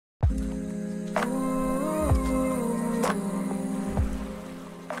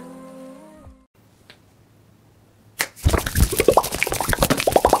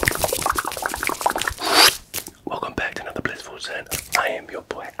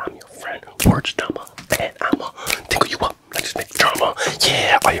I'm your friend, Wrdesigns, and I'ma tickle you up like just make drama.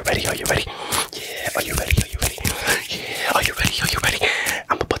 Yeah, are you ready? Are you ready? Yeah, are you ready? Are you ready? Yeah, are you ready? Are you ready?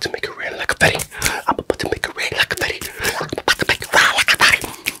 I'm about to make it rain like a Betty. I'm about to make it rain like a Betty. I'm about to make it rain like a Betty.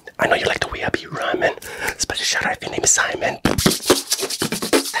 I know you like the way I be rhyming. Special shout out if your name is Simon.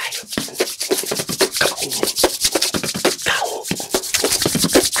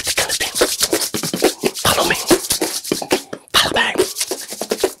 Follow me. Follow back.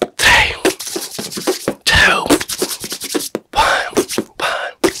 3, 2, 1.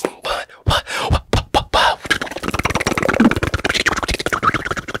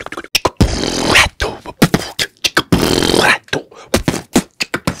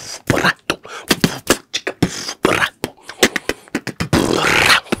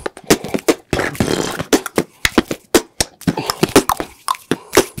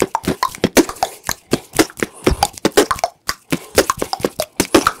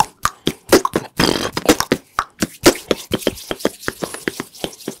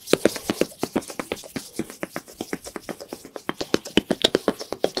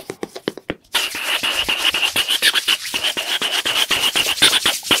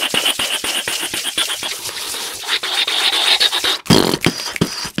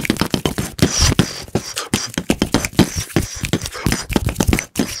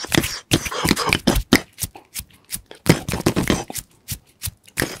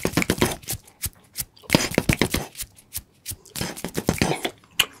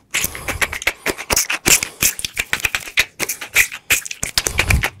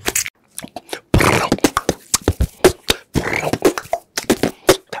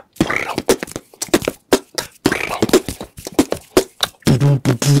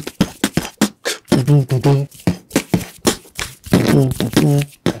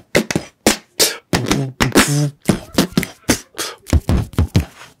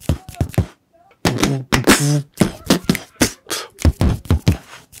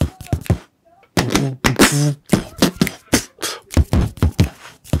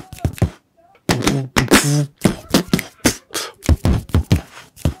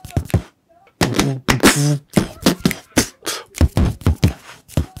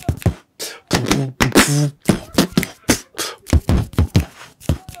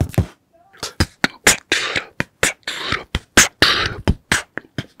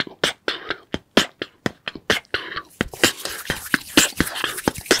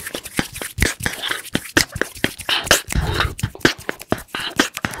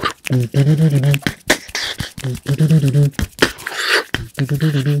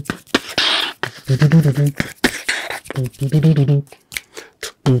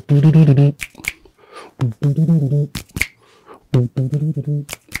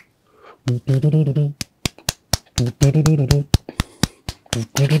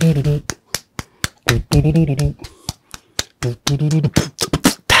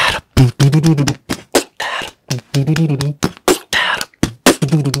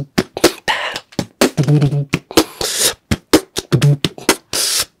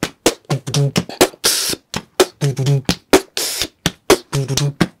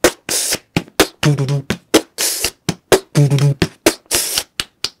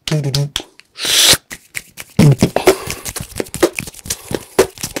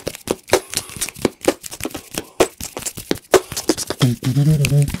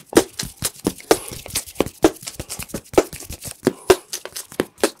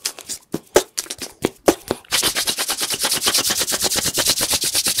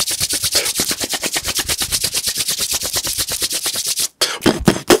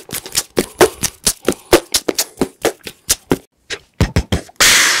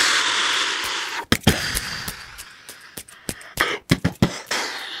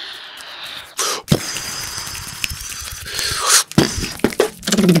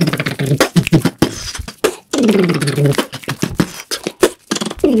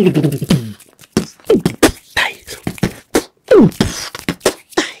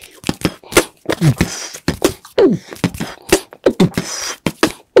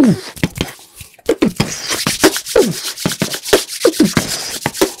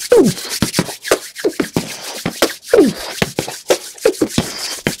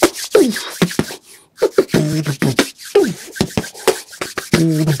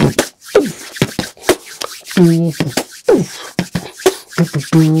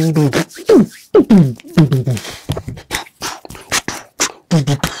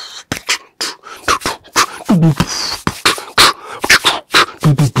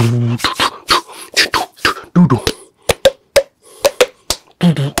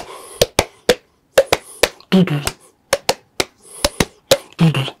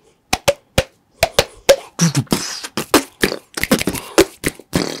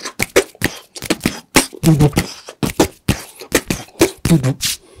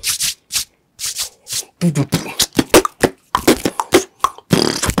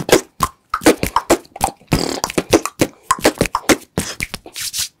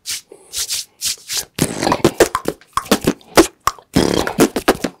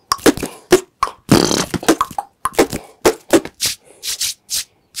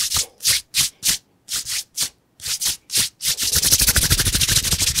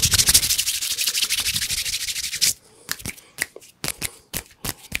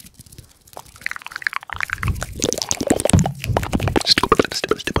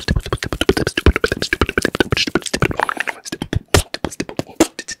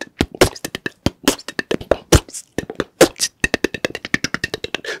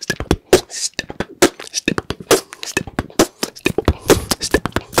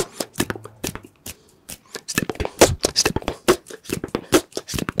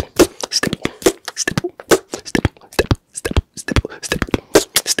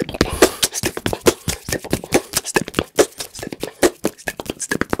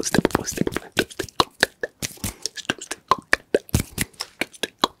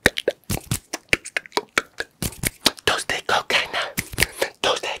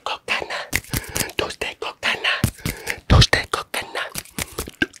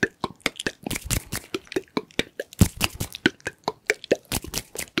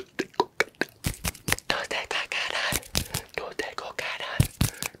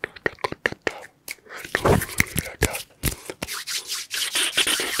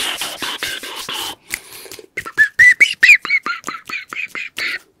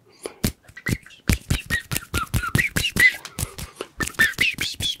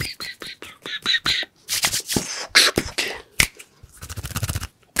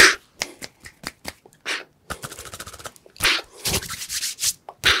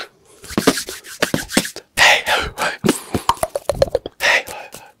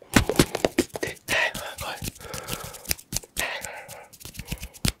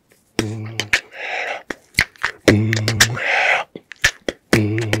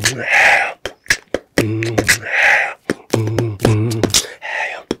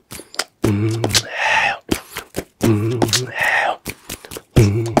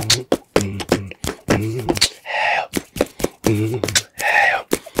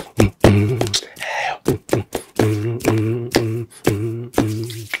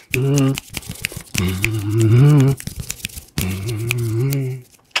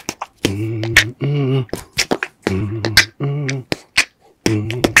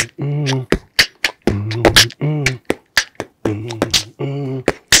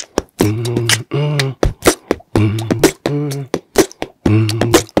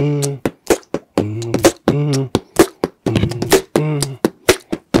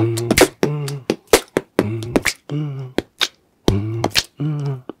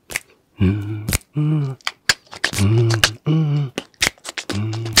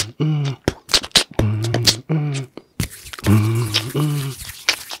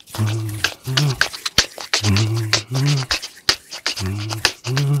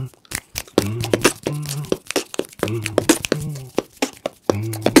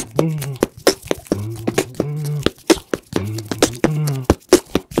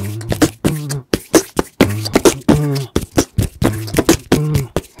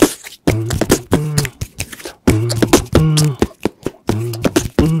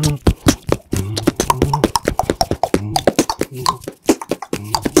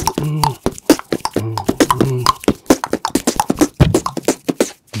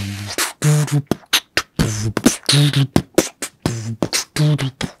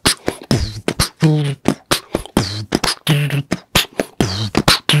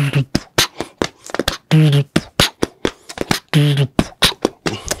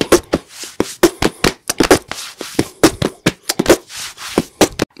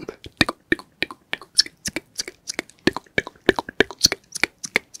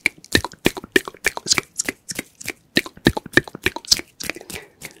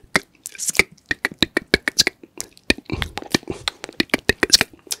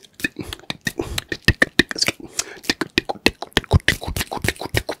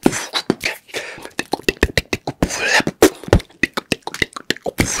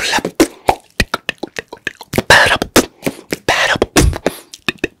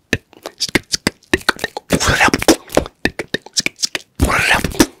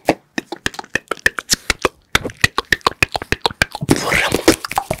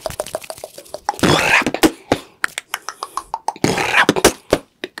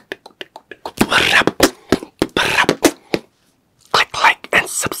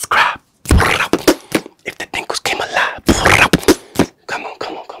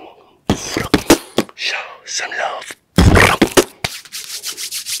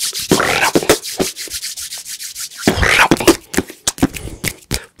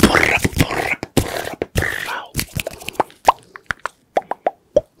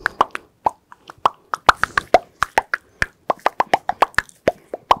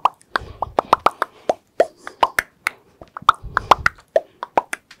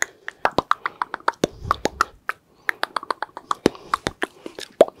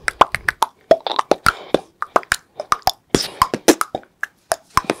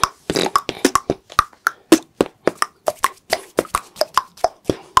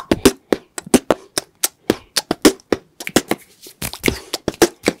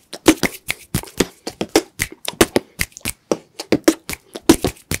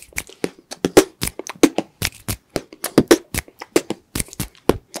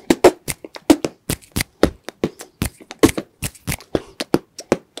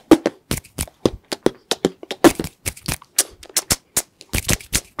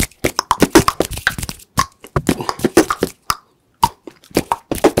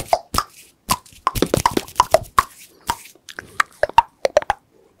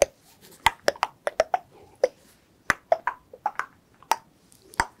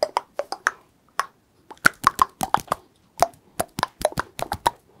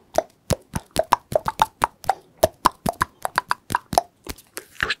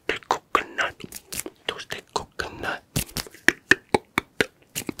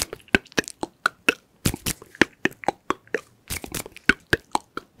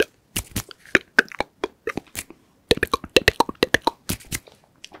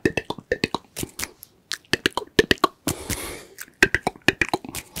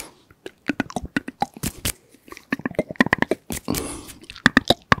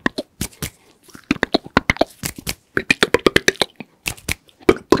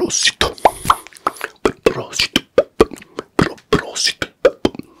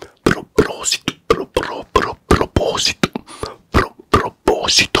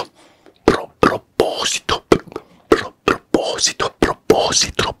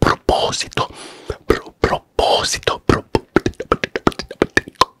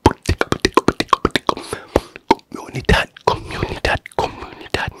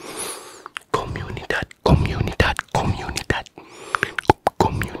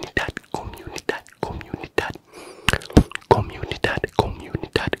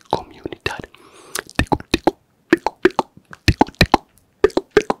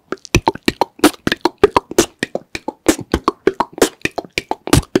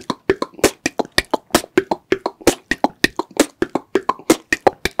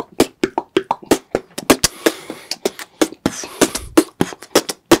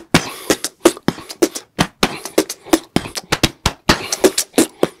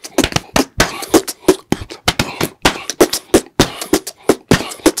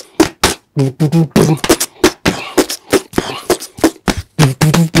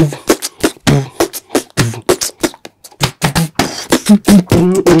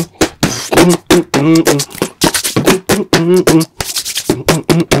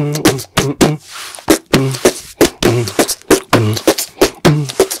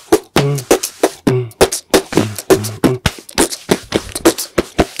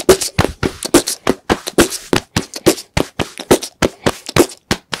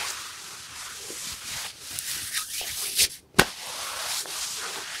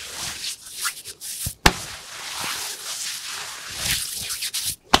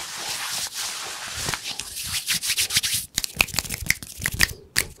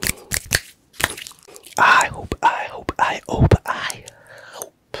 I hope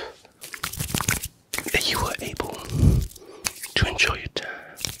that you were able to enjoy your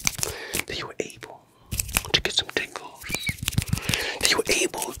time, that you were able to get some tingles, that you were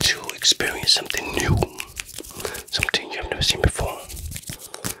able to experience something new, something you have never seen before.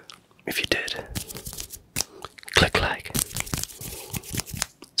 If you did, click like,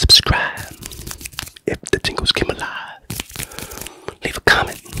 subscribe if the tingles came alive, leave a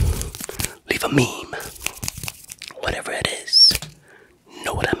comment, leave a meme, whatever it is,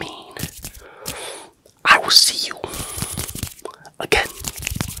 know what I mean. I will see you again.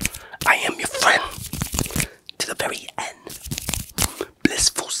 I am your friend to the very end.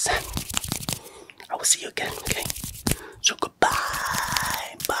 Blissful Sen. I will see you again, okay? So goodbye.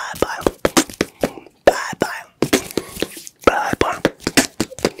 Bye bye. Bye bye. Bye bye.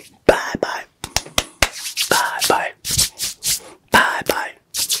 Bye bye. Bye bye. Bye bye.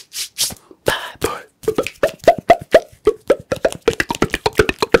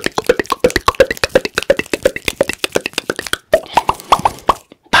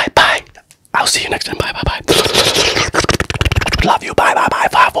 Bye bye. I'll see you next time. Bye bye bye. Love you. Bye bye bye.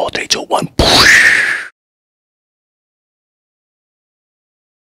 5, 4, 3, 2, 1.